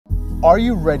Are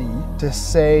you ready to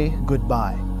say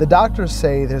goodbye? The doctors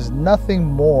say there's nothing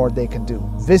more they can do.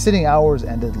 Visiting hours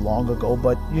ended long ago,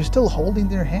 but you're still holding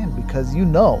their hand because you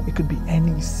know it could be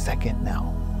any second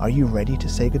now. Are you ready to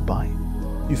say goodbye?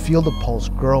 You feel the pulse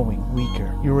growing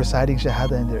weaker. You're reciting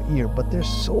Shahada in their ear, but there's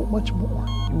so much more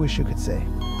you wish you could say.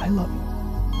 I love you.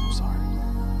 I'm sorry.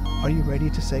 Are you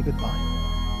ready to say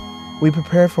goodbye? We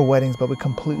prepare for weddings, but we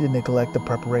completely neglect the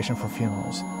preparation for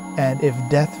funerals. And if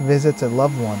death visits a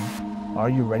loved one, are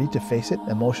you ready to face it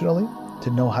emotionally?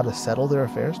 To know how to settle their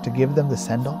affairs? To give them the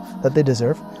send-off that they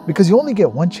deserve? Because you only get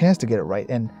one chance to get it right.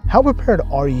 And how prepared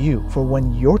are you for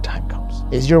when your time comes?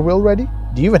 Is your will ready?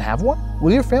 Do you even have one?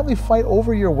 Will your family fight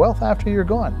over your wealth after you're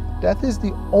gone? Death is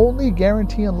the only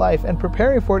guarantee in life, and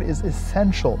preparing for it is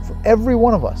essential for every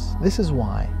one of us. This is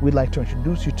why we'd like to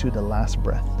introduce you to The Last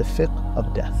Breath, the Fiqh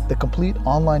of Death, the complete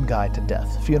online guide to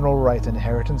death, funeral rites, and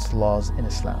inheritance laws in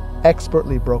Islam.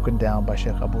 Expertly broken down by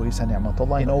Shaykh Abu Eesa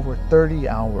Niamatullah in over 30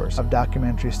 hours of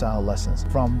documentary-style lessons,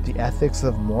 from the ethics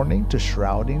of mourning to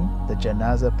shrouding, the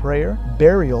janazah prayer,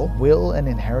 burial, will and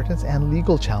inheritance, and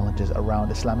legal challenges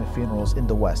around Islamic funerals in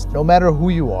the West. No matter who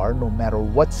you are, no matter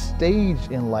what stage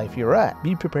in life you're at,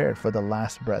 be prepared for the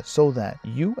last breath so that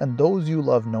you and those you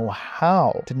love know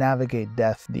how to navigate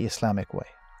death the Islamic way.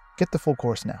 Get the full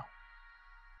course now.